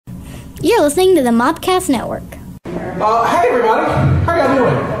You're listening to the Mobcast Network. Hey everybody, how y'all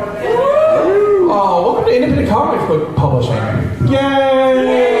doing? Welcome to Independent Comic Book Publishing.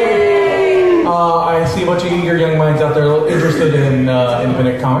 Yay! I see a bunch of eager young minds out there interested in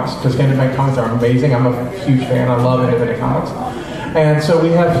independent comics, because independent comics are amazing. I'm a huge fan. I love independent comics. And so we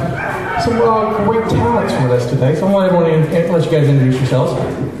have some great talents with us today. So I want everyone to let you guys introduce yourselves.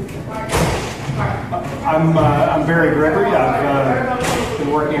 I'm Gregory. I've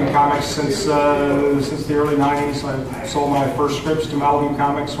been working in comics since the early 90s. I sold my first scripts to Malibu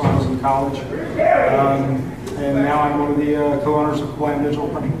Comics when I was in college. And now I'm one of the co-owners of Kablam Digital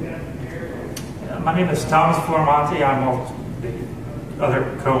Printing. My name is Thomas Florimonte. I'm also the other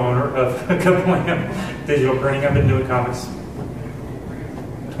co-owner of Kablam Digital Printing. I've been doing comics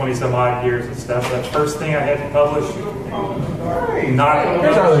 20-some odd years and stuff. The first thing I had to publish, not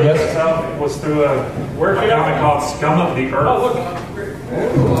publishing myself, was through a word comic called Scum of the Earth. Oh, look.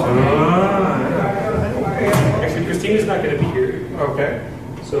 Actually, Christina's not going to be here. Okay.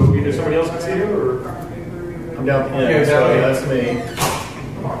 So either somebody else can see her, or... I'm down here, so that's me.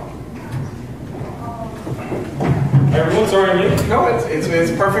 Everyone, sorry, me? No,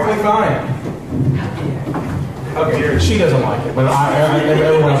 it's perfectly fine. Okay, she doesn't like it, but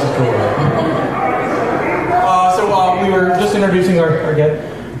everyone else is cool with it. So we were just introducing our guest.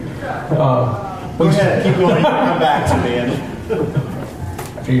 Go ahead, keep going. Come back to me.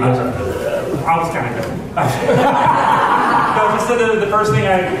 I was kind of good. No, just the first thing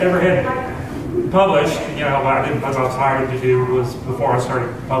I ever had published, what I did because I was hired to do was, before I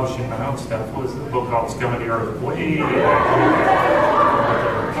started publishing my own stuff, was a book called Scum of the Earth. Way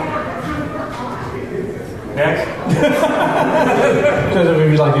Next. Joseph, if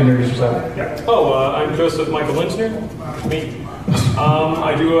you'd like to introduce yourself. Yeah. I'm Joseph Michael Linser. Me.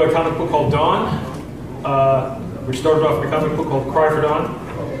 I do a comic book called Dawn, which started off in a comic book called Cry for Dawn.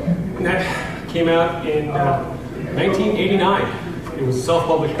 And that came out in 1989. It was a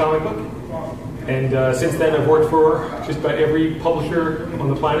self-published comic book. And since then, I've worked for just about every publisher on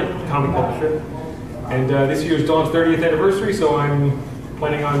the planet, comic publisher. And this year is Dawn's 30th anniversary, so I'm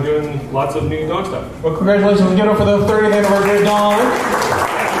planning on doing lots of new Dawn stuff. Well, congratulations again for the 30th anniversary of Dawn.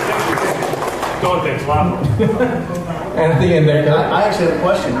 Dawn thanks a lot. And at the end there, I actually have a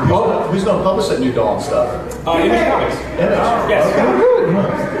question. Who's going to publish that new Dawn stuff? Image Comics. Image? Yes. Okay, good.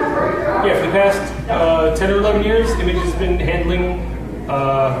 Yeah, for the past 10 or 11 years, Image has been handling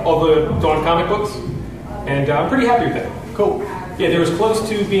all the Dawn comic books, and I'm pretty happy with that. Cool. Yeah, they're as close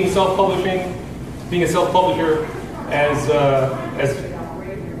to being a self-publisher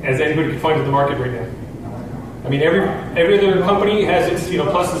as anybody can find in the market right now. I mean, every other company has its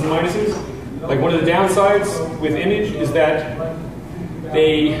pluses and minuses. Like, one of the downsides with Image is that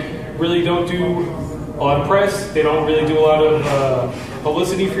they really don't do a lot of press. They don't really do a lot of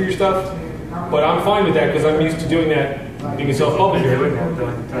publicity for your stuff. But I'm fine with that because I'm used to doing that, being a self-publisher.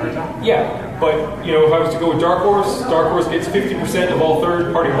 Yeah, but if I was to go with Dark Horse gets 50% of all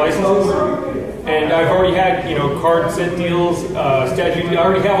third-party licenses. And I've already had, card set deals, statute. I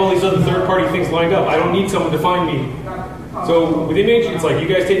already have all these other third-party things lined up. I don't need someone to find me. So with Image, it's like, you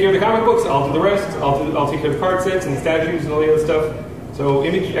guys take care of the comic books, I'll do the rest. I'll take care of the card sets and the statues and all the other stuff. So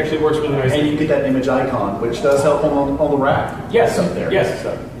Image actually works really nicely. And you get that Image icon, which does help on the rack. Yes. Up there. Yes.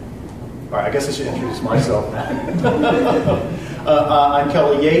 So. All right, I guess I should introduce myself. I'm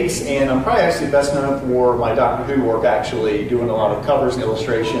Kelly Yates, and I'm probably actually best known for my Doctor Who work, actually, doing a lot of covers and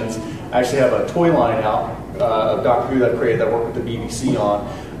illustrations. I actually have a toy line out of Doctor Who that I created that I work with the BBC on.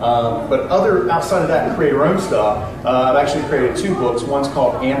 But outside of that, to create your own stuff, I've actually created 2 books. One's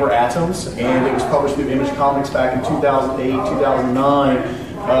called Amber Atoms, and it was published through Image Comics back in 2008, 2009.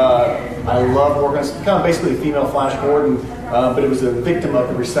 I love working on kind of basically a female Flash Gordon, but it was a victim of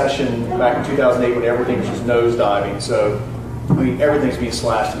the recession back in 2008 when everything was just nosediving. So, I mean, everything's being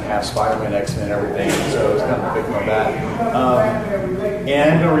slashed in half, Spider-Man, X-Men, everything. So it's kind of a victim of that.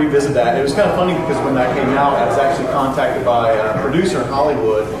 And I'm going to revisit that. It was kind of funny because when that came out, I was actually contacted by a producer in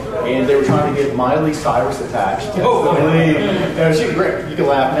Hollywood, and they were trying to get Miley Cyrus attached. Oh, she's great. You can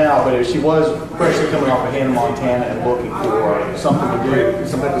laugh now, but she was freshly coming off of Hannah Montana and looking for something to do,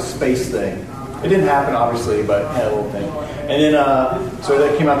 some type of space thing. It didn't happen, obviously, but had a little thing. And then, so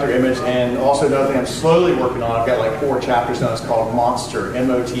that came out through Image, and also another thing I'm slowly working on, I've got like 4 chapters now, it's called Monster,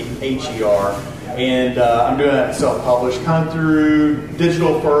 M-O-T-H-E-R, and I'm doing that self-published, kind of through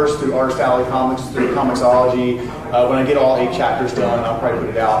digital first, through Artist Alley Comics, through Comixology. When I get all 8 chapters done, I'll probably put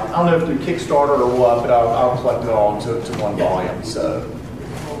it out. I don't know if through Kickstarter or what, but I'll collect it all into one volume, so.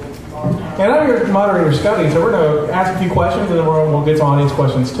 And I'm your moderator, Scotty, so we're going to ask a few questions, and then we'll get to audience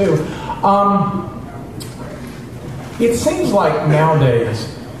questions, too. It seems like nowadays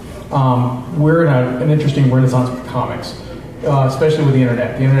we're in an interesting renaissance of comics, especially with the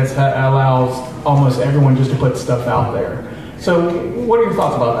internet. The internet allows almost everyone just to put stuff out there. So what are your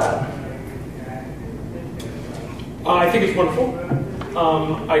thoughts about that? I think it's wonderful.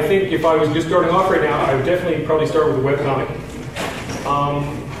 I think if I was just starting off right now, I would definitely probably start with a webcomic.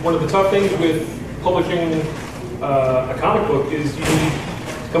 One of the tough things with publishing a comic book is you need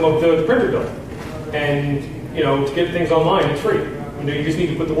to come up with the printer bill. And, to get things online, it's free. You just need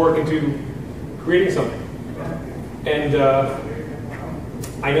to put the work into creating something. And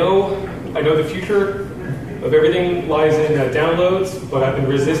I know the future of everything lies in downloads, but I've been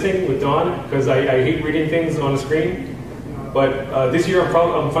resisting with Dawn because I hate reading things on the screen. But this year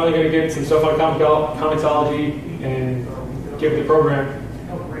I'm finally going to get some stuff on Comixology and give it the program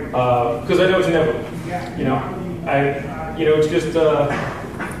because I know it's inevitable.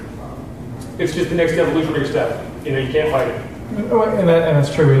 It's just the next evolutionary step. You can't fight it. And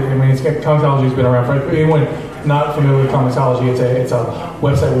that's true. I mean, Comixology has been around for anyone not familiar with Comixology. It's a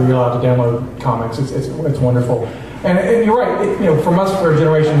website where you're allowed to download comics. It's wonderful. And you're right. From us, for a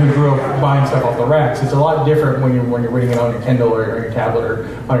generation who grew up buying stuff off the racks, it's a lot different when you're reading it on your Kindle or your tablet or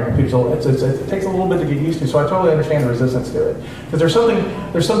on your computer. So it takes a little bit to get used to. So I totally understand the resistance to it. Because there's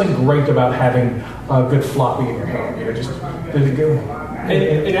something great about having a good floppy in your hand.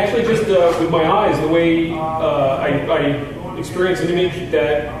 And actually, just with my eyes, the way I experience an image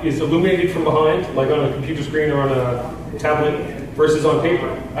that is illuminated from behind, like on a computer screen or on a tablet, versus on paper,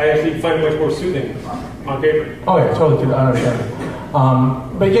 I actually find it much more soothing on paper. Oh yeah, totally. I understand.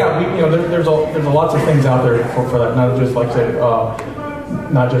 But yeah, there's lots of things out there for that. Not just like I said,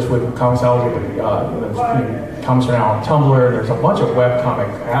 not just with Comixology, but comics are now on Tumblr. There's a bunch of webcomic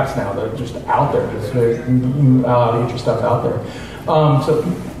apps now that are just out there. There's get your stuff out there.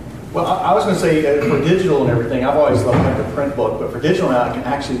 Well, I was going to say, for digital and everything, I've always loved the print book, but for digital now, I can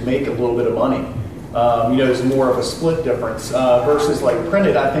actually make a little bit of money. It's more of a split difference versus like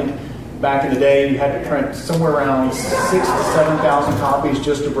printed. I think back in the day, you had to print somewhere around 6,000 to 7,000 copies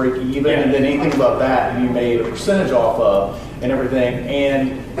just to break even, and then anything above that, you made a percentage off of and everything.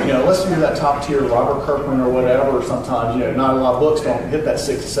 And unless you're that top tier Robert Kirkman or whatever, sometimes not a lot of books don't hit that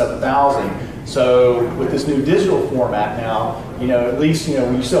 6,000 to 7,000. So with this new digital format now, at least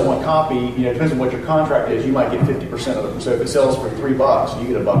when you sell one copy, it depends on what your contract is. You might get 50% of it. So if it sells for $3, you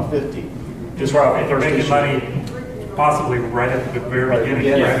get $1.50. Just right off the they're first making issue. money possibly right at the very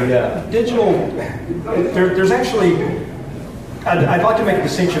beginning. Yeah. Digital, there's actually, I'd like to make a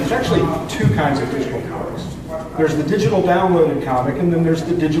distinction. There's actually two kinds of digital comics. There's the digital downloaded comic, and then there's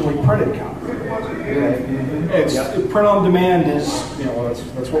the digitally printed comic. It's print on demand is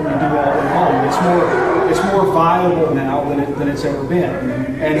that's what we do all day long. It's more viable now than it's ever been.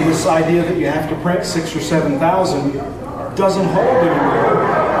 And this idea that you have to print 6,000 or 7,000 doesn't hold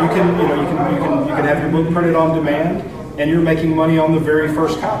anymore. You can have your book printed on demand, and you're making money on the very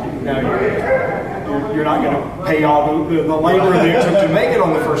first copy. Now you're not going to pay all the labor that it took to make it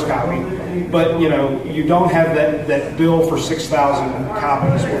on the first copy, but you don't have that bill for 6,000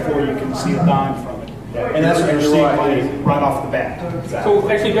 copies before you can see a dime from it. And that's when you're seeing money right off the bat. So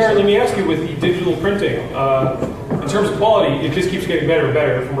actually, Barry, let me ask you, with the digital printing, in terms of quality, it just keeps getting better and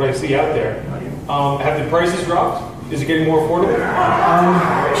better from what I see out there. Have the prices dropped? Is it getting more affordable?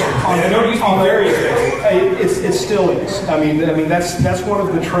 I know it used to be very expensive. It still is. I mean that's one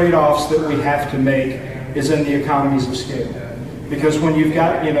of the trade-offs that we have to make is in the economies of scale. Because when you've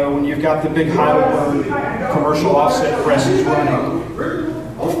got the big Heidelberg commercial offset presses running, the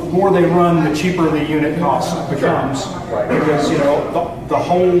more they run, the cheaper the unit cost becomes. Because the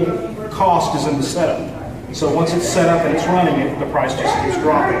whole cost is in the setup. So once it's set up and it's running, the price just keeps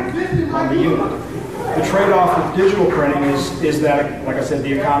dropping on the unit. The trade-off with digital printing is that, like I said,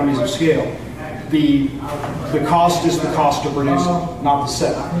 the economies of scale. The cost is the cost of producing, not the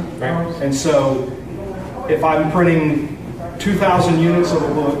setup. And so if I'm printing 2,000 units of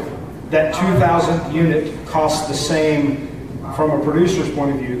a book, that 2,000th unit costs the same, from a producer's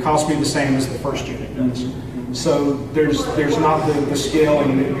point of view, it costs me the same as the first unit does. So there's not the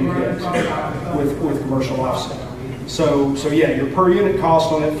scaling that you get with commercial offset. So yeah, your per unit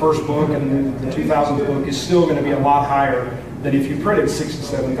cost on that first book and the 2,000th book is still going to be a lot higher than if you printed 6,000 to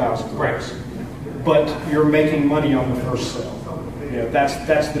 7,000 books. But you're making money on the first sale.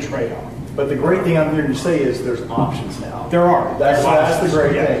 That's the trade-off. But the great thing I'm hearing you say is there's options now. There are. That's the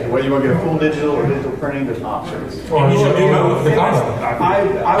great thing. Whether you want to get a full digital or digital printing, there's options. I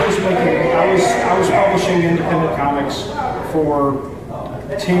was publishing independent comics for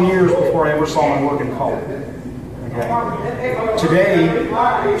 10 years before I ever saw my work in color. Okay. Today,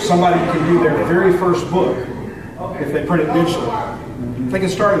 somebody can do their very first book if they print it digitally they can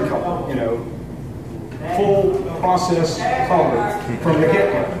start in color, you know, full process color from the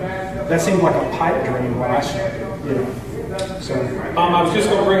get-go. That seemed like a pipe dream when I started, you know. So I was just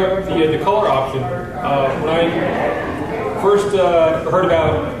going to bring up the color option. When I first heard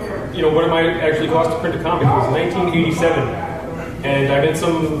about, you know, what it might actually cost to print a comic, it was 1987, and I met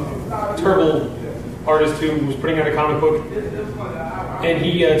some terrible artist who was putting out a comic book, and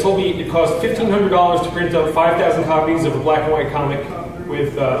he told me it cost $1,500 to print up 5,000 copies of a black and white comic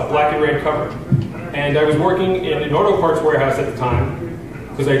with a black and red cover. And I was working in an auto parts warehouse at the time,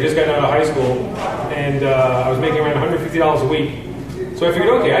 because I just got out of high school, and I was making around $150 a week. So I figured,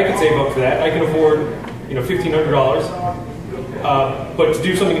 okay, I could save up for that. I can afford, you know, $1,500. But to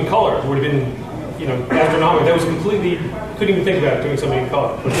do something in color would have been, you know, astronomical. That was completely, couldn't even think about doing something in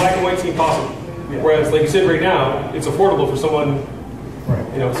color. But black and white seemed possible. Whereas, like you said, right now, it's affordable for someone,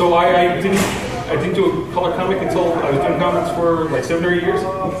 you know. So I didn't do a color comic until I was doing comics for like 7 or 8 years.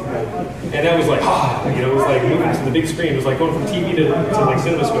 And that was like, you know, it was like moving to the big screen. It was like going from TV to like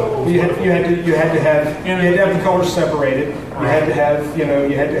CinemaScope. you had to have the colors separated. You had to have, you know,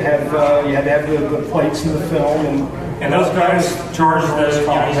 you had to have the plates in the film, and those guys charge the, you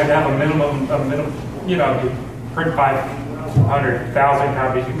know, you had to have a minimum, you know, you print 500,000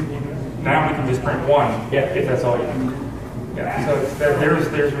 copies. Now we can just print one, if that's all you need. Yeah, so there's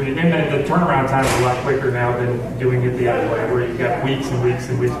really, and then the turnaround time is a lot quicker now than doing it the other way, where you got weeks and weeks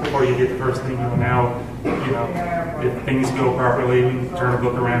and weeks before you get the first thing. Now, you know, if things go properly, you turn a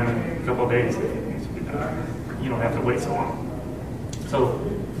book around in a couple of days. You don't have to wait so long. So,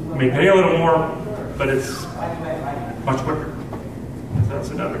 I mean, pay a little more, but it's much quicker. So that's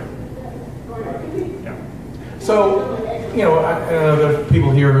another. Yeah. So, you know, there's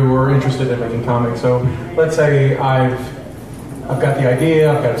people here who are interested in making comics. So, let's say I've got the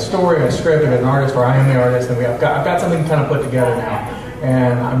idea, I've got a story, I've got a script, I've got an artist, or I am the artist, and I've got something kind of put together now,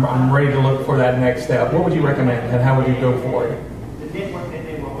 and I'm ready to look for that next step. What would you recommend, and how would you go for it?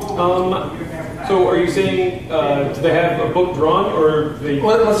 So are you saying, do they have a book drawn, or they...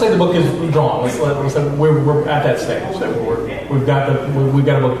 Well, let's say the book is drawn. Let's say we're at that stage. So we've got a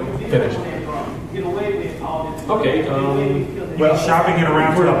book finished. Okay. Well, shopping it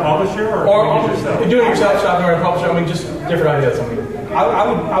around for a publisher, or doing it yourself? Doing it yourself, shopping around a publisher. I mean, just different ideas. I mean,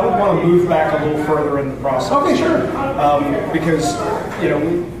 I would want to move back a little further in the process. Okay, sure. Because, you know,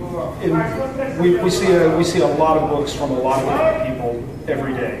 we see a lot of books from a lot of different people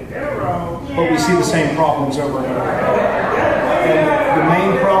every day, but we see the same problems over and over again. And the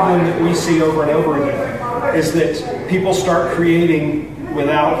main problem that we see over and over again is that people start creating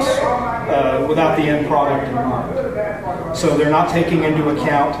without the end product in mind. So they're not taking into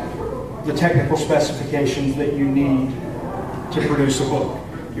account the technical specifications that you need to produce a book.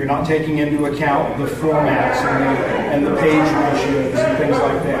 You're not taking into account the formats and the page ratios and things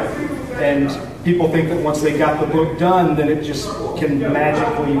like that. And people think that once they got the book done, then it just can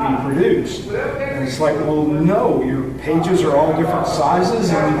magically be produced. And it's like, well, no, your pages are all different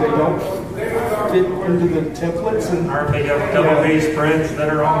sizes and they don't fit into the templates. And aren't they got double-page spreads that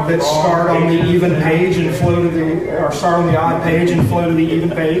are on that start on the even page and flow to the, or start on the odd page and flow to the even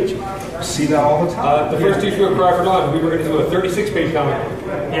page? I see that all the time. The first issue of Cry for Dawn, we were going to do a 36-page comic.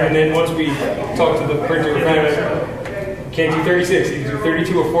 And then once we talked to the printer, we found out can't do 36, you can do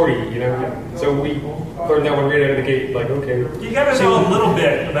 32 or 40, you know. So we learned that one right out of the gate, like, okay. You got to know a little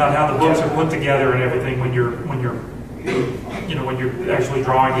bit about how the books are put together and everything when you're actually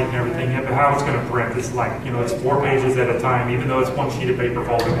drawing it and everything. But how it's going to print, it's like, you know, it's 4 pages at a time, even though it's one sheet of paper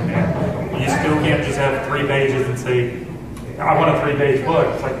folded in there. You still can't just have 3 pages and say, I want a 3-page book.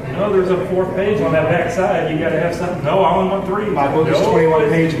 It's like, no, there's a 4th page on that back side. You got to have something. No, I only want 3. My book is 21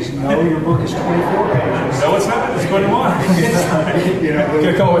 pages. No, your book is 24 pages. No, it's not. It's 21. You know,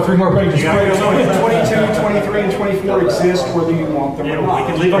 Gonna come up with 3 more pages. You gotta go 22, 23, and 24 exist whether you want them or Yeah, not. you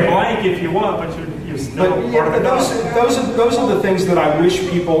can leave them blank if you want, but you're still part of the those are the things that I wish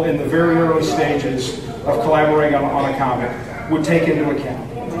people in the very early stages of collaborating on a comic would take into account.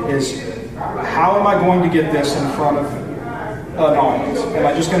 Is how am I going to get this in front of an audience? Am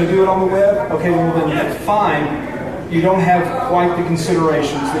I just going to do it on the web? Okay, well then fine. You don't have quite the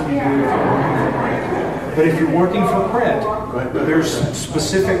considerations that you do if you're working for print. But if you're working for print, there's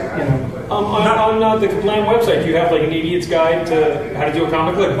specific, you know. On the Kablam website, you have like an idiot's guide to how to do a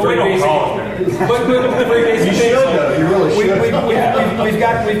comic. Like very basic. But very basic. You should though. You really should. We've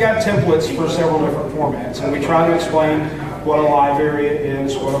got templates for several different formats, and we try to explain what a live area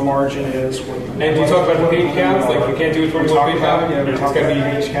is, what a margin is. And do you talk about the page counts? Like you can't do a 21-page comic? Yeah, we talk about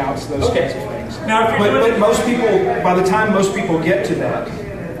page counts, those kinds of things. Now, but most people, by the time most people get to that,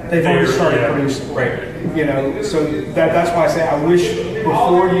 they've already started producing. Right. So that's why I say I wish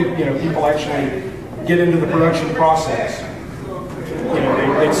before people actually get into the production process,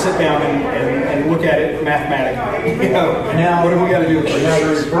 they'd sit down and look at it mathematically. Now, what have we got to do? Now,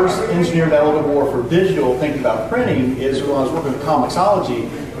 the reverse engineer that a little bit more for digital, thinking about printing, is when I was working with Comixology,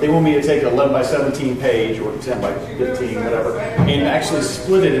 they want me to take an 11 by 17 page or 10 by 15, whatever, and actually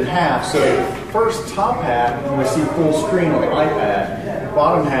split it in half. So first top half, you would see full screen on the iPad.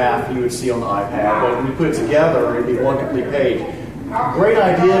 Bottom half, you would see on the iPad. But when you put it together, it'd be one complete page. Great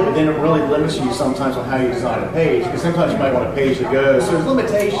idea, but then it really limits you sometimes on how you design a page, because sometimes you might want a page that goes. So there's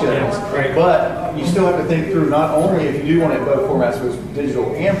limitations, but you still have to think through not only if you do want it in both formats, so it's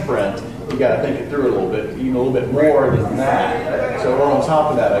digital and print, you got to think it through a little bit, even a little bit more than that. So we're on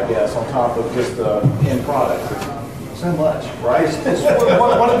top of that, I guess, on top of just the end product. So much, right?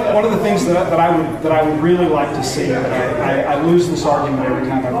 One of the things that I would really like to see, and I lose this argument every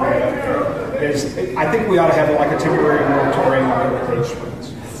time I bring it up, is I think we ought to have like a temporary moratorium on double page spreads,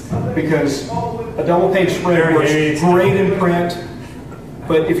 because a double page spread works great in print,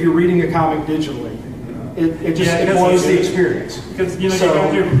 but if you're reading a comic digitally, it blows the experience. Because you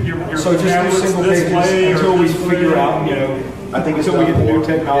got your so just do single pages until we figure out I think until we get the new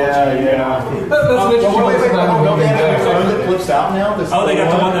technology. That's an interesting wait, don't they have a phone that flips out now? Oh, they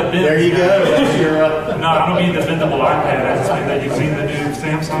got the one that bends. There you go. No, I don't mean the bendable iPad. I just mean that you've seen the new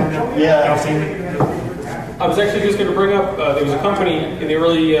Samsung now. Yeah. Y'all seen it? I was actually just going to bring up, there was a company in the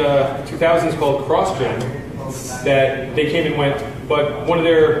early 2000s called CrossGen that they came and went, but one of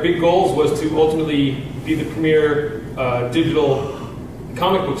their big goals was to ultimately be the premier digital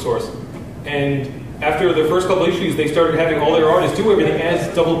comic book source. And after the first couple issues, they started having all their artists do everything as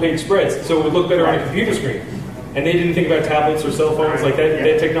double-page spreads, so it would look better on a computer screen. And they didn't think about tablets or cell phones like that.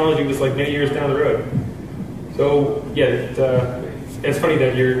 That technology was like many years down the road. So yeah, it's funny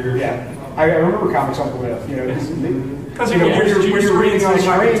that you're I remember comics on the web. Because when you're reading on a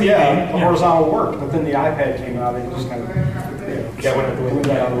screen, TV, horizontal worked, but then the iPad came out and just kind of went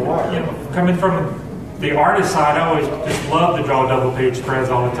that out of the water. Coming from the artist side, I always just love to draw double page spreads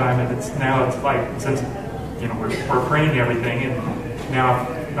all the time, and it's like since we're printing everything, and now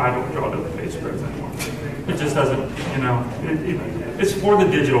I don't draw double page spreads anymore. It just doesn't, it's for the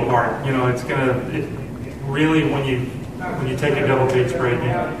digital part. Really when you take a double page spread,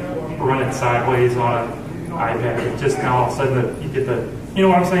 you run it sideways on an iPad. It just now all of a sudden you get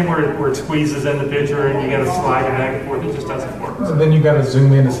what I'm saying, where it squeezes in the picture and you got to slide it back and forth. It just doesn't work. So then you got to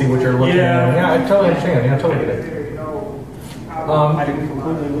zoom in to see what you're looking at. Yeah, I totally understand. Yeah, I totally get it. I didn't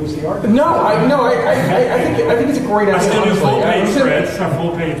completely lose the argument. No, I think it's a great idea. I still do full page spreads, a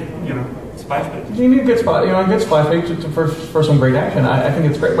full page, splash page. You need a good spot, a good splash page for some great action. I think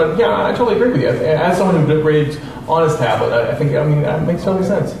it's great, but yeah, I totally agree with you. As someone who reads on his tablet, I think that makes total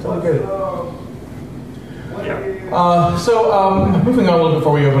sense. Totally get it. Yeah. So moving on a little bit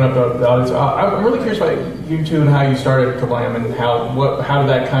before we open up the audience, I'm really curious about you two and how you started Kablam and how did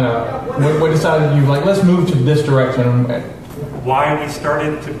that kind of what decided you let's move to this direction. Why we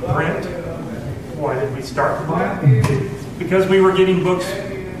started to print? Why did we start Kablam? Because we were getting books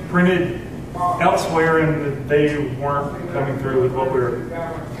printed elsewhere and they weren't coming through with what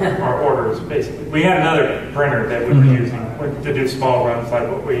our orders, basically. We had another printer that we were using to do small runs like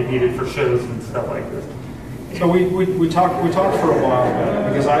what we needed for shows and stuff like this. So we talked for a while about it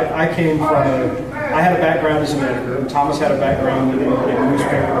because I came from I had a background as an editor, and Thomas had a background in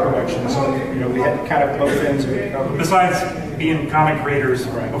newspaper production, so we had kind of both ends of it covered. Besides being comic creators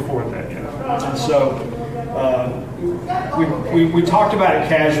before that, And so we talked about it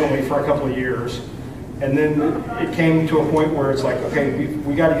casually for a couple of years, and then it came to a point where it's like, okay,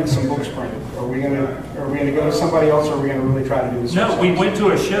 we got to get some books printed. Are we gonna go to somebody else, or are we gonna really try to do this? No, we went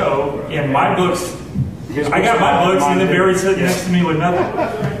to a show, and my books. I got my books, and then Barry sitting next to me with nothing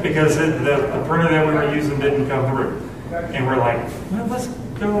because the printer that we were using didn't come through, and we're like, well, let's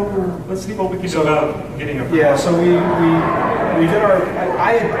go over. Let's see what we can do about getting a printer. Yeah, so we did our.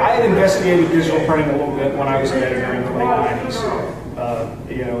 I had investigated digital printing a little bit when I was an editor in the late '90s.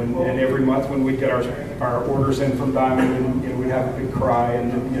 And every month when we'd get our orders in from Diamond, and we'd have a big cry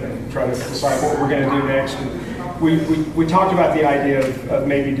and try to decide what we're going to do next. And we talked about the idea of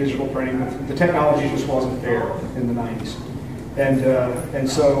maybe digital printing. The technology just wasn't there in the '90s, and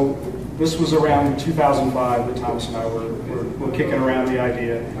so this was around 2005 that Thomas and I were kicking around the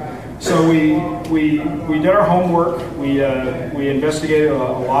idea. So we did our homework. We investigated a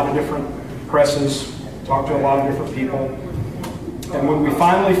lot of different presses, talked to a lot of different people. And when we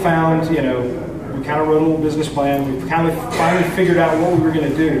finally found, we kind of wrote a little business plan. We kind of finally figured out what we were going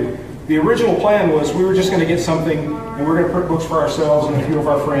to do. the original plan was we were just going to get something, and we we're going to print books for ourselves and a few of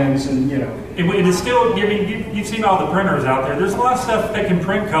our friends, and you know. It is still giving. You've seen all the printers out there. There's a lot of stuff that can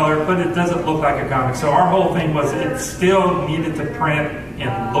print color, but it doesn't look like a comic. So our whole thing was it still needed to print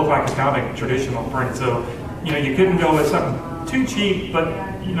and look like a comic, traditional print. So you couldn't go with something too cheap, but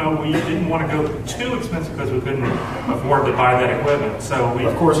we didn't want to go too expensive because we couldn't afford to buy that equipment. So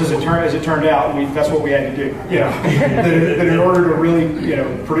of course, as it turned out, that's what we had to do. That in order to really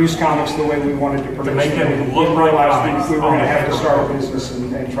produce comics the way we wanted to produce, to make them look right, like we were going to have to start a business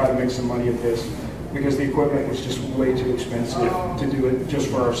and try to make some money at this because the equipment was just way too expensive to do it just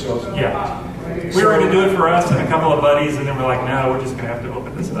for ourselves. Yeah, we were going to do it for us and a couple of buddies, and then we're like, no, we're just going to have to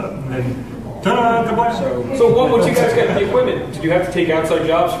open this up, and then. So once you guys got the equipment, did you have to take outside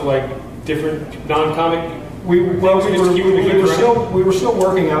jobs for like different non-comic? We were still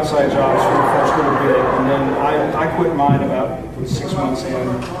working outside jobs for the first little bit, and then I quit mine about 6 months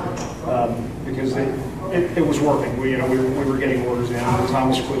in because it was working. We were getting orders in. And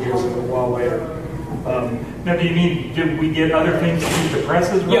Thomas quit his a little while later. Now, do you mean did we get other things to keep the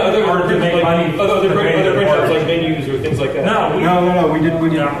presses running? Yeah, or to make money? Other print jobs like menus or things like that. No.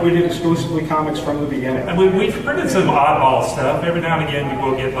 We did exclusively comics from the beginning. And we've printed some oddball stuff. Every now and again,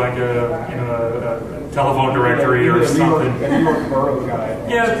 we'll get like a telephone directory or something. A New York Borough guy.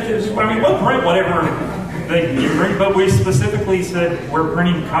 Yeah, we'll print whatever they can print, but we specifically said we're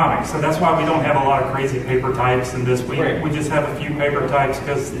printing comics, so that's why we don't have a lot of crazy paper types in this. We just have a few paper types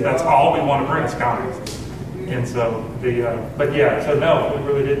because that's all we want to print is comics. And so so no, we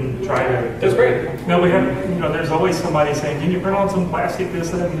really didn't try to. That's great. No, we haven't. There's always somebody saying, "Can you print on some plastic?" This,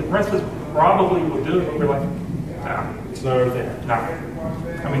 that, and the presses probably will do it, but we're like, no, it's not our thing. No.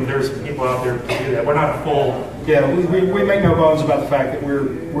 I mean, there's people out there to do that. We're not full. Yeah, we make no bones about the fact that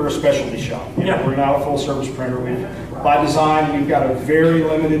we're a specialty shop. We're not a full service printer. By design, we've got a very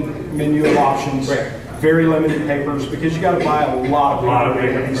limited menu of options. Right. Very limited papers because you got to buy a lot of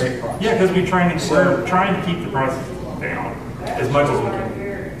paper. Yeah, because we're trying to keep the prices down as much as we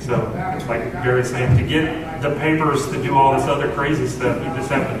can. So it's like Gary saying, to get the papers to do all this other crazy stuff, you just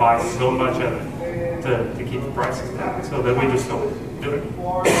have to buy so much of it to keep the prices down. So that we just don't do it.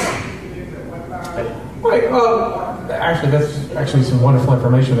 Right. Actually, that's actually some wonderful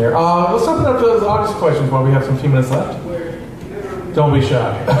information there. Let's open up to those audience questions while we have some few minutes left. Don't be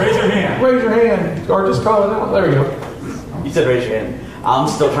shy. Raise your hand. Raise your hand, or just call it out. There we go. You said raise your hand. I'm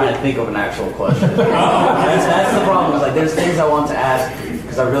still trying to think of an actual question. That's the problem. It's like there's things I want to ask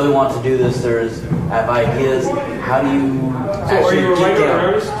because I really want to do this. I have ideas. How do you are you a writer or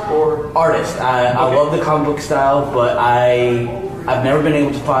artist? Or artist? I love the comic book style, but I've never been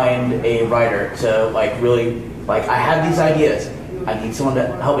able to find a writer to really I have these ideas. I need someone to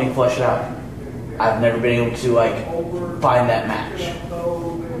help me flesh it out. I've never been able to find that match.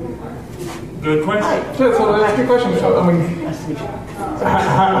 Good question. So that's a good question. So, I mean,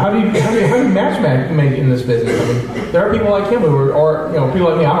 how do you match make in this business? I mean, there are people like him who are people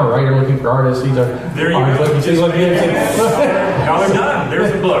like me. I'm a writer looking for artists. These are there you go. Y'all are done.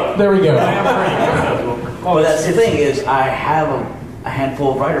 There's the book. There we go. But that's the thing is, I have a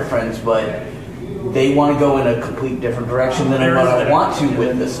handful of writer friends, but they want to go in a complete different direction than what I want to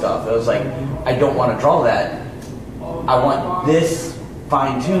with this stuff. It was like, I don't want to draw that. I want this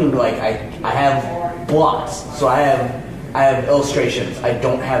fine-tuned. I have blocks, so I have illustrations. I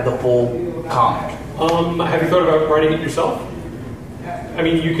don't have the full comic. Have you thought about writing it yourself? I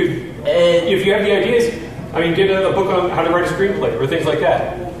mean, you could, if you have the ideas, get a book on how to write a screenplay or things like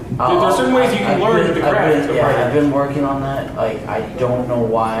that. There's certain ways you can learn the craft. I've been working on that. I don't know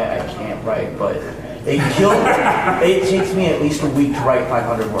why I can't write, but it takes me at least a week to write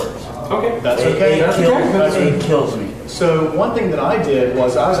 500 words. Okay. That's okay. It kills me. So one thing that I did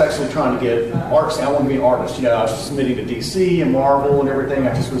was I was actually trying to get artists. I wanted to be an artist. I was submitting to DC and Marvel and everything.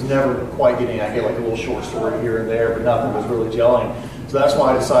 I just was never quite getting. I get a little short story here and there, but nothing was really gelling. So that's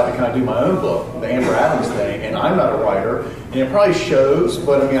why I decided to kind of do my own book, the Amber Adams thing. And I'm not a writer, and it probably shows.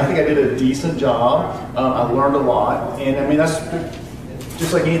 But I think I did a decent job. I learned a lot, and that's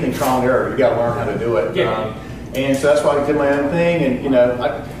just like anything, trial and error. You got to learn how to do it. Yeah. And so that's why I did my own thing, and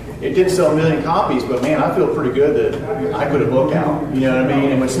it didn't sell 1 million copies, but man, I feel pretty good that I put a book out. You know what I mean?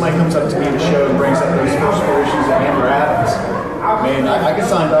 And when somebody comes up to me in the show and brings up those first 4 issues of Amber Adams, man, I can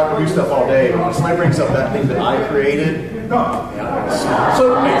sign Dr. Who stuff all day. But when somebody brings up that thing that I created, so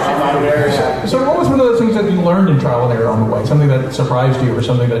what was one of those things that you learned in trial and error on the way? Something that surprised you, or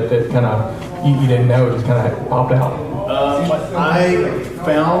something that kind of you didn't know, just kind of popped out? I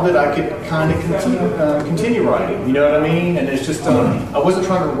found that I could kind of continue writing, you know what I mean? And it's just, I wasn't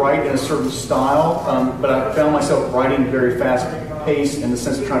trying to write in a certain style, but I found myself writing very fast pace in the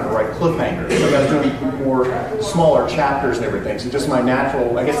sense of trying to write cliffhangers. So I was doing more smaller chapters and everything. So just my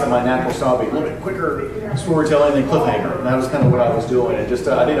natural, I guess that my natural style would be a little bit quicker storytelling than cliffhanger. And that was kind of what I was doing. And just,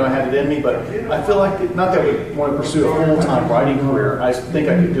 I didn't know I had it in me, but I feel like, not that I would want to pursue a full-time writing career, I think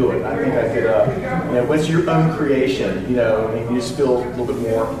I could do it. I think I could, once your own creation, you just feel a little bit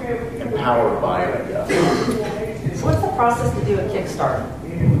more empowered by it, I guess. So what's the process to do a Kickstarter?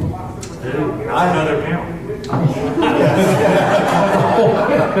 That's another panel.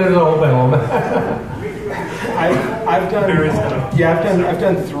 There's a whole thing on that. I've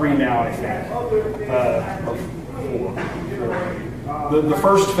done 3 now, I think. Or 4. The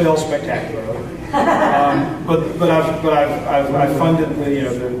first failed spectacularly, but I've funded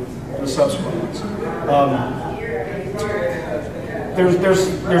the subsequent ones.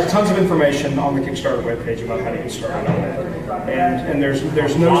 There's tons of information on the Kickstarter webpage about how to get started on that, and there's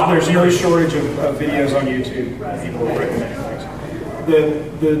no shortage of videos on YouTube. People recommend things.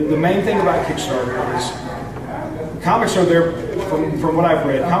 The main thing about Kickstarter is comics are from what I've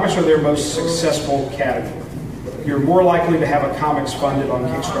read, comics are their most successful category. You're more likely to have a comics funded on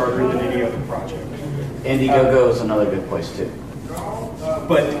Kickstarter than any other project. Indiegogo is another good place too.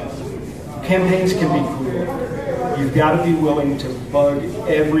 But campaigns can be cruel. You've got to be willing to bug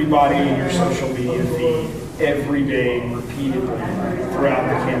everybody in your social media feed every day, repeatedly throughout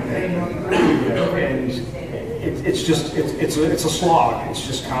the campaign. And it's a slog. It's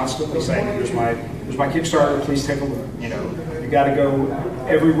just constantly saying, "Here's my Kickstarter. Please take a look." You got to go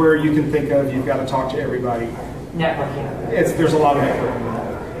everywhere you can think of. You've got to talk to everybody. Networking. There's a lot of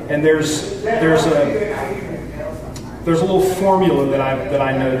networking, and there's a little formula that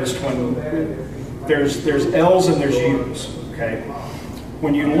I noticed when there's L's and there's U's. Okay,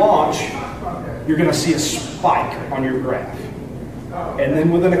 when you launch, you're going to see a spike on your graph, and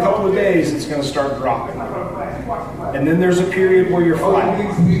then within a couple of days, it's going to start dropping, and then there's a period where you're flat.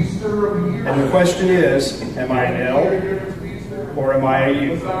 And the question is, am I an L or am I a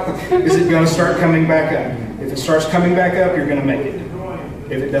U? Is it going to start coming back up? If it starts coming back up, you're going to make it.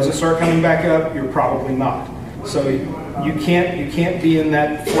 If it doesn't start coming back up, you're probably not. So you can't be in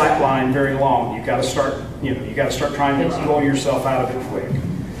that flat line very long. You got to start trying to pull yourself out of it quick.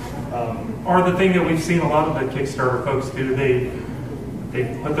 Or the thing that we've seen a lot of the Kickstarter folks do, they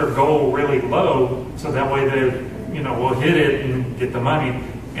put their goal really low, so that way they will hit it and get the money,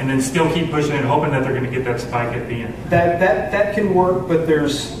 and then still keep pushing it, hoping that they're going to get that spike at the end. That can work, but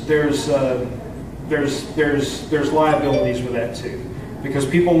there's liabilities with that too. Because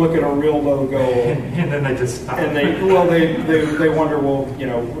people look at a real low goal, and then they just stop. And they wonder, is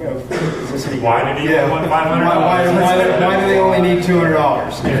this any good? Why did he want $500? Why do they only need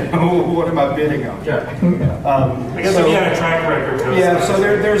 $200? What am I bidding on? I guess if you had a track record. So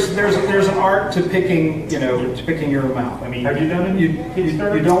there's an art to picking your amount. I mean, have you done it? You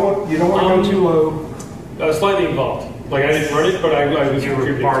don't want to go too low. Slightly involved. Like I didn't run it, but I was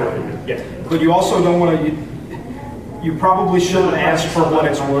part of it. Yeah, but you also don't want to. You probably shouldn't ask for what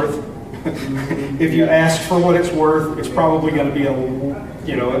it's worth. If you ask for what it's worth, it's probably going to be a goal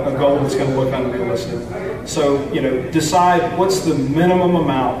that's going to look unrealistic. So decide what's the minimum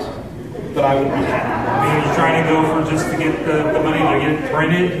amount that I would be happy. Are you trying to go for just to get the money to get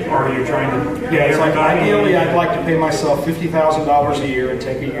printed, or are you trying to? Yeah, it's like ideally I'd like to pay myself $50,000 a year and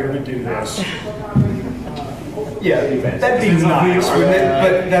take a year to do this. Yeah, that'd be nice, wouldn't it?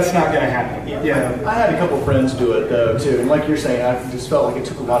 But that's not going to happen. Yeah, I had a couple friends do it though too, and like you're saying, I just felt like it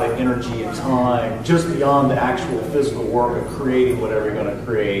took a lot of energy and time, just beyond the actual physical work of creating whatever you're going to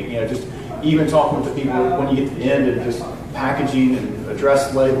create. Just even talking with the people when you get to the end and just packaging and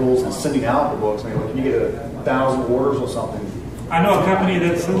address labels and sending out the books. I mean, when you get 1,000 orders or something. I know a company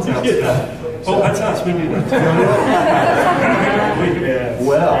that sends out stuff. Oh, that's us. We do that.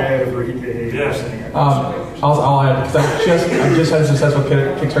 Well, I'll add, because I just had a successful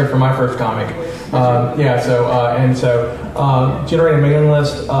Kickstarter for my first comic. Generating a mailing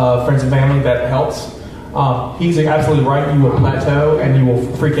list of friends and family that helps. He's absolutely right. You will plateau and you will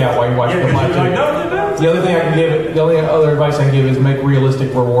freak out while you watch the plateau. The only other advice I can give is make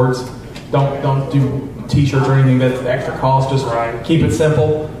realistic rewards. Don't do T-shirts or anything that's extra cost. Just keep it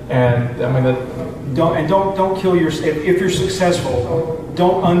simple. And I mean don't kill your. If you're successful,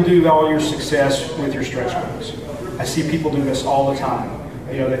 don't undo all your success with your stretch goals. I see people do this all the time.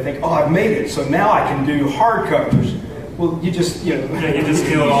 They think, oh, I've made it, so now I can do hardcovers. Well, you just you just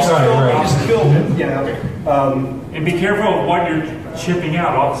killed it all. You just killed it. And be careful of what you're shipping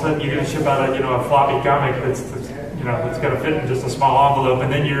out. All of a sudden, you're going to ship out a floppy comic that's going to fit in just a small envelope,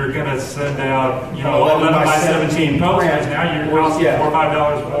 and then you're going to send out 11 by 17 posters. Now you're costing $4 or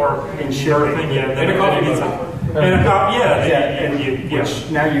 $5 more in shipping.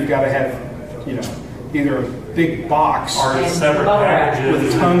 Which now you've got to have, either a big box or separate packages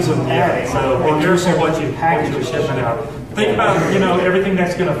with tons of padding. So be careful what you're shipping out. Think about, everything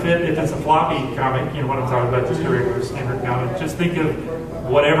that's going to fit. If it's a floppy comic, what I'm talking about, just a regular standard comic. Just think of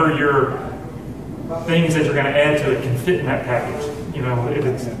whatever your things that you're going to add to it can fit in that package. If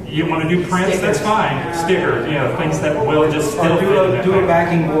it's, you want to do prints, that's fine. Stickers, things that will just still do a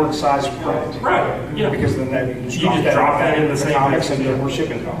backing board size print. Right. Yeah. Because then you just drop that in the same comics and no more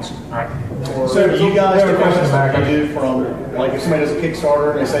shipping costs. Right. So do you guys do from, like if somebody does a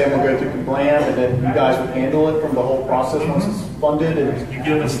Kickstarter and they say I'm going to go through Kablam, and then you guys would handle it from the whole process once it's funded? And you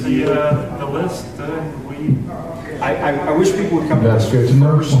give us the list, I wish people would come to us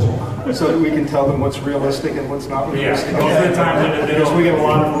first so that we can tell them what's realistic and what's not realistic. Because we get a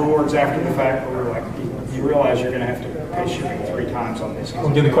lot of rewards after the fact where we're like, you realize you're going to have to pay shipping 3 times on this. We'll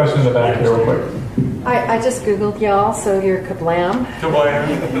get the question in the back here real quick. I just Googled y'all, so you're Kablam.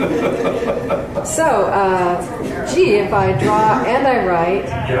 So, if I draw and I write,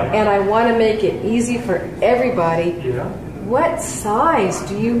 and I want to make it easy for everybody, what size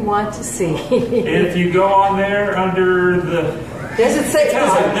do you want to see? If you go on there under the... Does it say...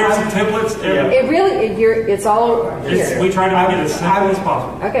 There's some templates. It really... It's all here. We try to make it as simple as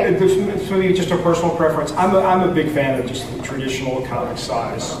possible. Okay. It's maybe just a personal preference. I'm a big fan of just the traditional comic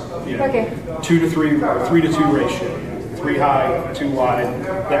size. 2 to 3 or 3 to 2 ratio. 3 high, 2 wide.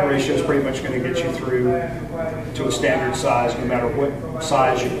 That ratio is pretty much going to get you through to a standard size, no matter what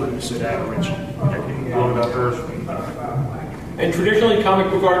size you produce it at originally. And traditionally, comic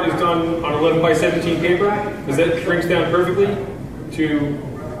book art is done on 11 by 17 paper. Does that shrink down perfectly to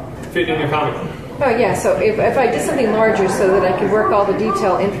fit in a comic book? Oh yeah, so if I did something larger so that I could work all the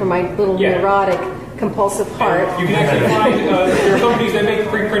detail in for my little neurotic, compulsive heart. You can actually find, there are companies that make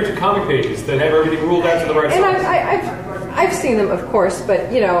pre-printed comic pages that have everything ruled out to the right size. And I've seen them, of course, but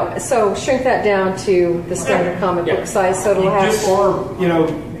so shrink that down to the standard comic book size so it'll have...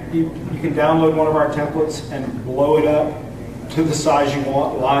 you can download one of our templates and blow it up to the size you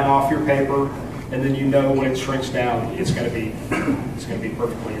want, line off your paper, and then when it shrinks down, it's going to be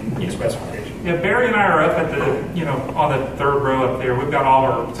perfectly in specification. Yeah, Barry and I are up at the on the 3rd row up there. We've got all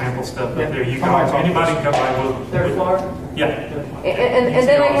our sample stuff up there. You guys, anybody can come by. Third floor. Yeah. And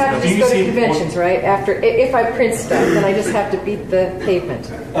then I have to just go to conventions, right? After if I print stuff, then I just have to beat the pavement,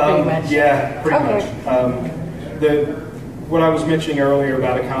 pretty much. Yeah, pretty much. What I was mentioning earlier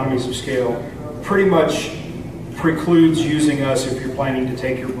about economies of scale pretty much precludes using us if you're planning to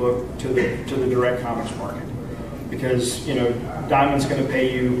take your book to the direct comics market, because Diamond's going to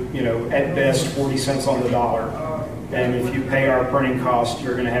pay you at best 40 cents on the dollar, and if you pay our printing cost,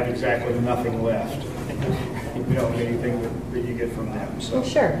 you're going to have exactly nothing left. You don't get anything that you get from them. So well,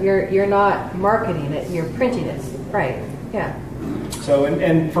 sure, you're not marketing it, you're printing it, right? Yeah. So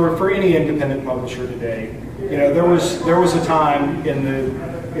and for any independent publisher today, there was a time in the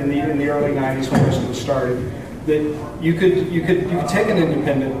early 90s when this was started that you could take an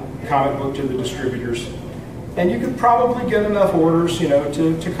independent comic book to the distributors, and you could probably get enough orders,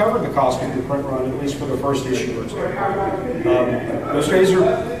 to cover the cost of the print run, at least for the first issue or 2. Those days are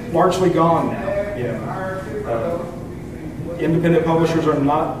largely gone now. Independent publishers are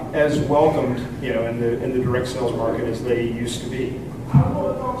not as welcomed, in the direct sales market as they used to be.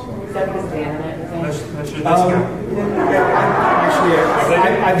 Is that because of the internet?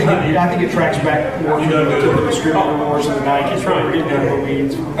 I think it tracks back more to the distributor wars in the 90s. Trying to get down the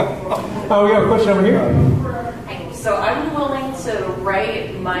weeds. Oh, we have a question over here. So I'm willing to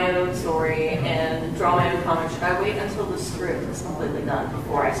write my own story and draw my own comic. Should I wait until the script is completely done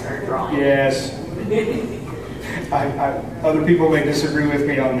before I start drawing? Yes. Other people may disagree with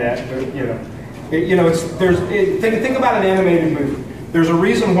me on that, but think about an animated movie. There's a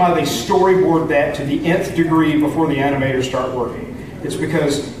reason why they storyboard that to the nth degree before the animators start working. It's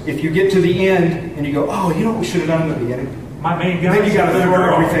because if you get to the end and you go, oh, we should have done it at the beginning. My main guy. Then you got to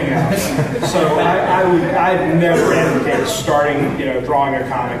throw everything out. So I'd never advocate starting, drawing a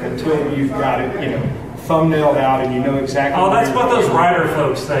comic until you've got it, thumbnailed out and you know exactly. Oh, that's what those writer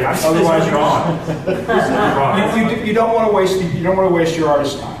folks say. Otherwise, you're wrong. You don't want to waste. You don't want to waste your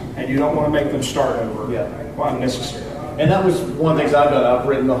artist's time, and you don't want to make them start over. Unnecessarily. And that was one of the things I've done. I've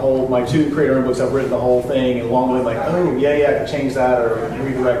written my 2 creator books. I've written the whole thing, and along the way, I can change that or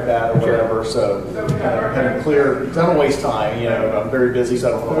redirect that or whatever. So kind of clear. Because I don't waste time. I'm very busy, so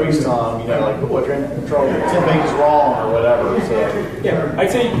I don't want to waste time. If you're in control, 10 pages wrong or whatever. So yeah, I'd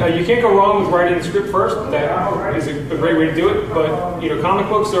say you can't go wrong with writing the script first. That is a great way to do it. But comic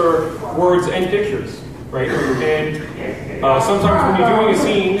books are words and pictures, right? And sometimes when you're doing a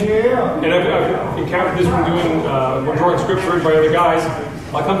scene, and I've encountered this when when drawing scripts written by other guys.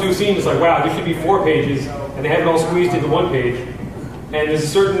 I'll come to a scene, it's like, wow, this should be 4 pages, and they have it all squeezed into 1 page. And there's a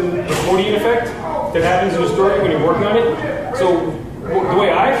certain accordion effect that happens in a story when you're working on it. So the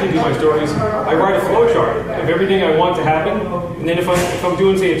way I actually do my stories, I write a flow chart of everything I want to happen, and then if I'm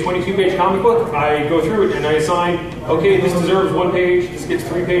doing, say, a 22-page comic book, I go through it and I assign, okay, this deserves 1 page, this gets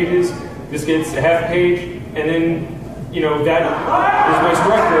 3 pages, this gets a half page, and then, that is my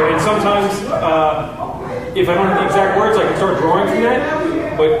structure. And sometimes, if I don't have the exact words, I can start drawing from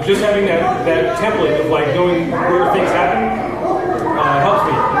that, but just having that template of, like, knowing where things happen helps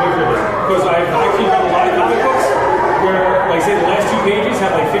me because I've actually read a lot of comic books where, like, say, the last 2 pages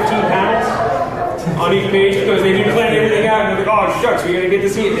have like 15 panels on each page because they didn't plan everything out and they're like, oh shucks, we gotta get to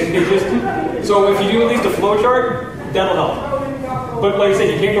see it, and they just. So if you do at least a flow chart, that'll help. But like I said,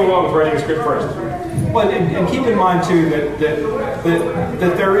 you can't go wrong with writing a script first. Well, and keep in mind too that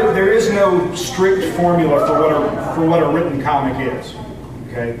there is no strict formula for what a written comic is.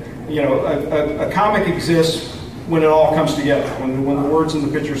 Okay, a comic exists when it all comes together, when the words and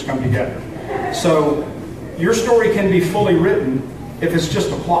the pictures come together. So your story can be fully written if it's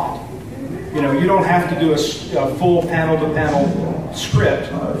just a plot. You don't have to do a full panel-to-panel script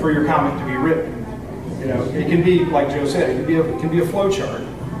for your comic to be written. It can be, like Joe said, it can be a flow chart.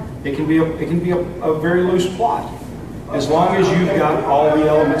 It can be a very loose plot, as long as you've got all the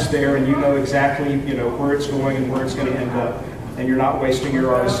elements there and you know exactly where it's going and where it's going to end up, and you're not wasting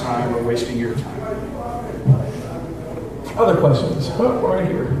your artist's time or wasting your time. Other questions? Right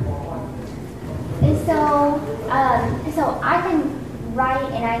here. So I can write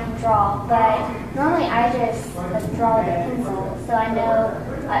and I can draw, but normally I just draw with a pencil. So I know.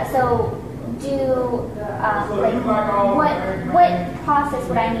 What process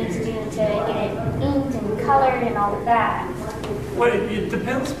would I need to do to get it inked and colored and all of that? Well, it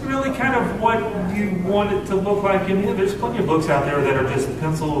depends really kind of what you want it to look like. And there's plenty of books out there that are just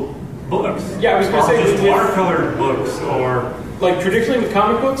pencil books. Yeah, I was going to say just watercolor books, or like traditionally with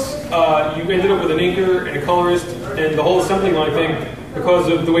comic books, you ended up with an inker and a colorist and the whole assembly line thing because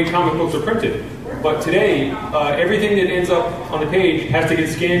of the way comic books are printed. But today, everything that ends up on the page has to get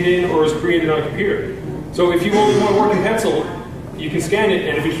scanned in or is created on a computer. So if you only want to work in pencil, you can scan it,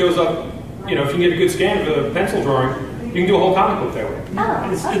 and if it shows up, if you can get a good scan of a pencil drawing, you can do a whole comic book that way.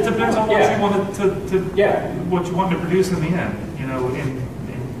 It depends on what you wanted what you wanted to produce in the end.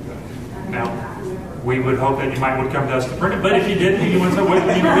 Now, we would hope that you would come to us to print it, but if you didn't, you want to say,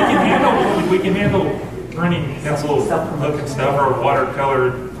 we can handle printing pencil looking stuff or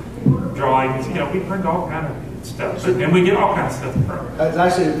watercolor drawings. We print all kind of stuff, and we get all kinds of stuff to print. That's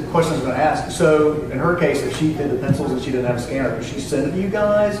actually the question I was going to ask. So, in her case, if she did the pencils and she didn't have a scanner, does she send it to you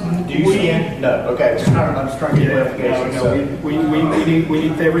guys? Do you scan? No. Okay. I'm just trying to get clarification. No, we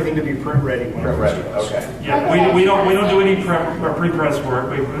need everything to be print ready. Print ready. Okay. Yeah, we don't do any pre-press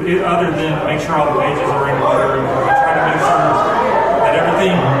work. Other than make sure all the pages are in order, and we try to make sure that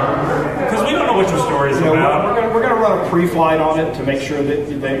everything. Because we don't know what your story is about. We're going to run a pre-flight on it to make sure that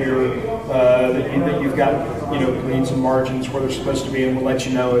you've got bleeds and margins where they're supposed to be, and we'll let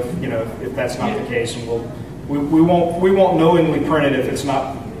you know if that's not the case, and we won't knowingly print it if it's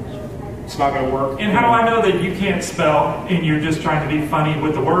not going to work. And how do I know that you can't spell and you're just trying to be funny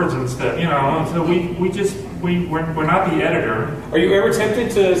with the words and stuff? So we're not the editor. Are you ever tempted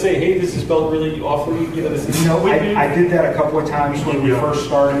to say, hey, this is spelled really awfully? I did that a couple of times when we first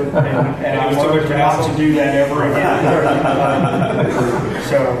started, and I learned not to do that ever again.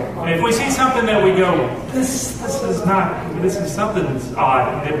 So if we see something that we go, this is something that's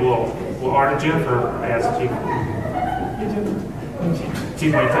odd, and we'll order Jennifer as Chief. She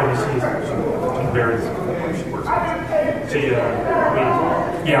might tell me she's very.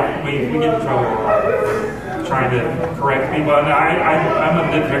 We get in trouble trying to correct people. And I'm a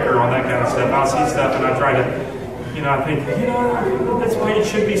nitpicker on that kind of stuff. I'll see stuff and I try to, I think, this page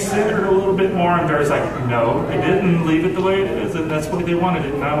should be centered a little bit more. And Barry's like, no, they didn't leave it the way it is, and that's the way they wanted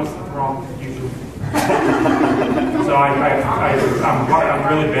it, and I was wrong usually. So I'm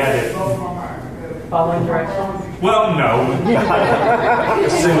really bad at following directions. Well, no.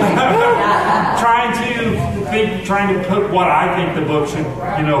 trying to put what I think the book should,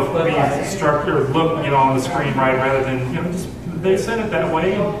 be structured, look, on the screen right, rather than, just they send it that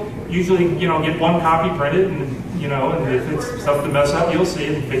way. Usually, get one copy printed, and and if it's something to mess up, you'll see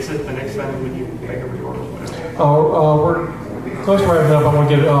it and fix it the next time when you make a reorder. We're close to wrapping up. I want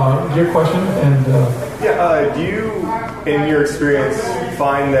to get your question and. Do you, in your experience,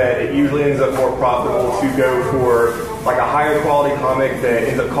 find that it usually ends up more profitable to go for like a higher quality comic that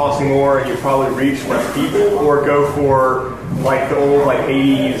ends up costing more and you probably reach less people, or go for like the old like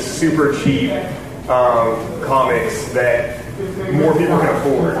 80s super cheap comics that more people can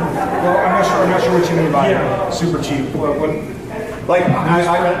afford? Well, I'm not sure what you mean by super cheap. Like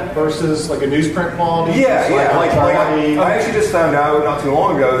newsprint versus like a newsprint quality? Yeah, like I actually just found out not too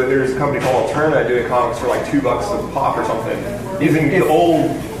long ago that there's a company called Alterna doing comics for like $2 a pop or something. Using the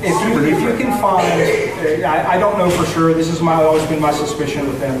old if you can find, I don't know for sure, this has always been my suspicion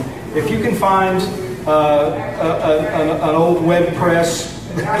with them. If you can find an old web press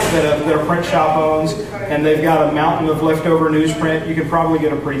that a print shop owns, and they've got a mountain of leftover newsprint, you can probably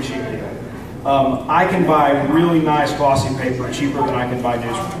get a pretty cheap deal. I can buy really nice glossy paper cheaper than I can buy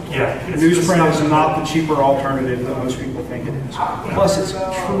newsprint. Yeah, newsprint is not the cheaper alternative that most people think it is. Plus, it's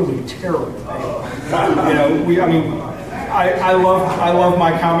truly terrible paper. I love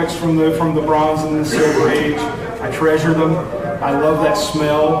my comics from the Bronze and the Silver Age. I treasure them. I love that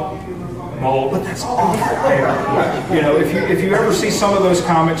smell. But that's awful paper. If you ever see some of those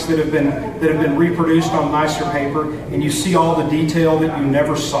comics that have been reproduced on nicer paper, and you see all the detail that you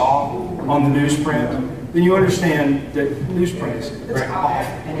never saw on the newsprint, then you understand that newsprint is awful.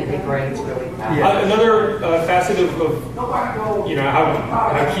 And it degrades really fast. Another facet of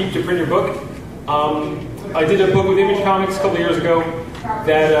how keep to print your book. I did a book with Image Comics a couple of years ago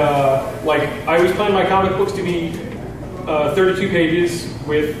that I always planned my comic books to be 32 pages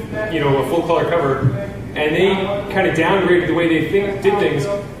with a full color cover, and they kind of downgraded the way they did things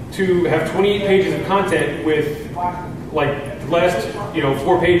to have 28 pages of content with like the last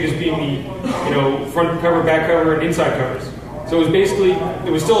 4 pages being the front cover, back cover, and inside covers. So it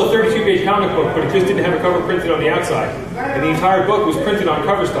was still a 32-page comic book, but it just didn't have a cover printed on the outside, and the entire book was printed on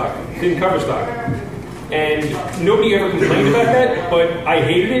cover stock, thin cover stock. And nobody ever complained about that, but I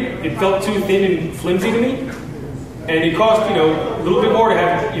hated it. It felt too thin and flimsy to me. And it cost, a little bit more to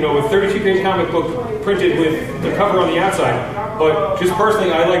have, a 32-page comic book printed with the cover on the outside. But just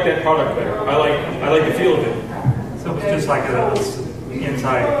personally, I like that product better. I like the feel of it. So it's just like a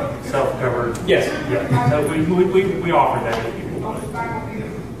inside self-covered. Yes. Yeah. So we offer that to people.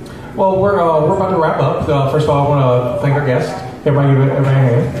 Well, we're about to wrap up. First of all, I want to thank our guests. Everybody give everybody a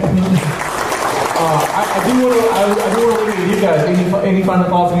hand. I do want to leave it with you guys. Any final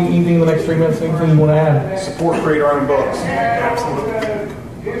thoughts? Anything in the next 3 minutes? Anything you want to add? Support create our own books. Absolutely.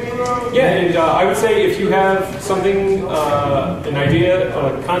 Yeah, and I would say if you have something, an idea,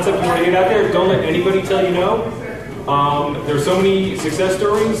 a concept you want to get out there, don't let anybody tell you no. There's so many success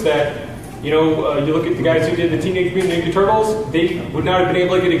stories that, you look at the guys who did the Teenage Mutant Ninja Turtles, they would not have been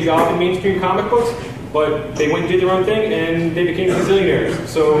able to get a job in mainstream comic books, but they went and did their own thing, and they became gazillionaires.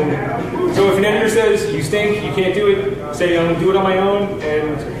 So if an editor says, you stink, you can't do it, say, I'm going to do it on my own,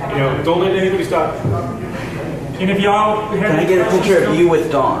 and, don't let anybody stop. And if y'all have Can I get a picture of you with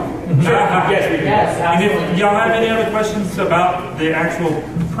Dawn? Yes, we can. And if y'all have any other questions about the actual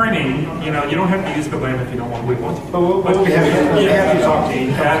printing, you don't have to use Kablam if you don't want. We want to. But we have to talk to you.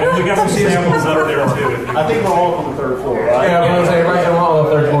 We got some samples up there too. I think we're all on the 3rd floor, right? Yeah, I was going to say, right now we're all on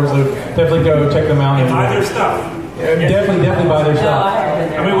the 3rd floor, so definitely go check them out. And buy their stuff. Definitely buy their stuff.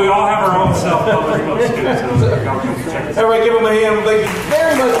 I mean, we all have our own self-published books too, so y'all can check us out. Everybody give them a hand. Thank you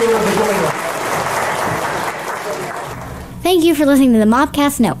very much for joining us. Thank you for listening to the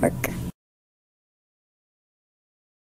Mobcast Network.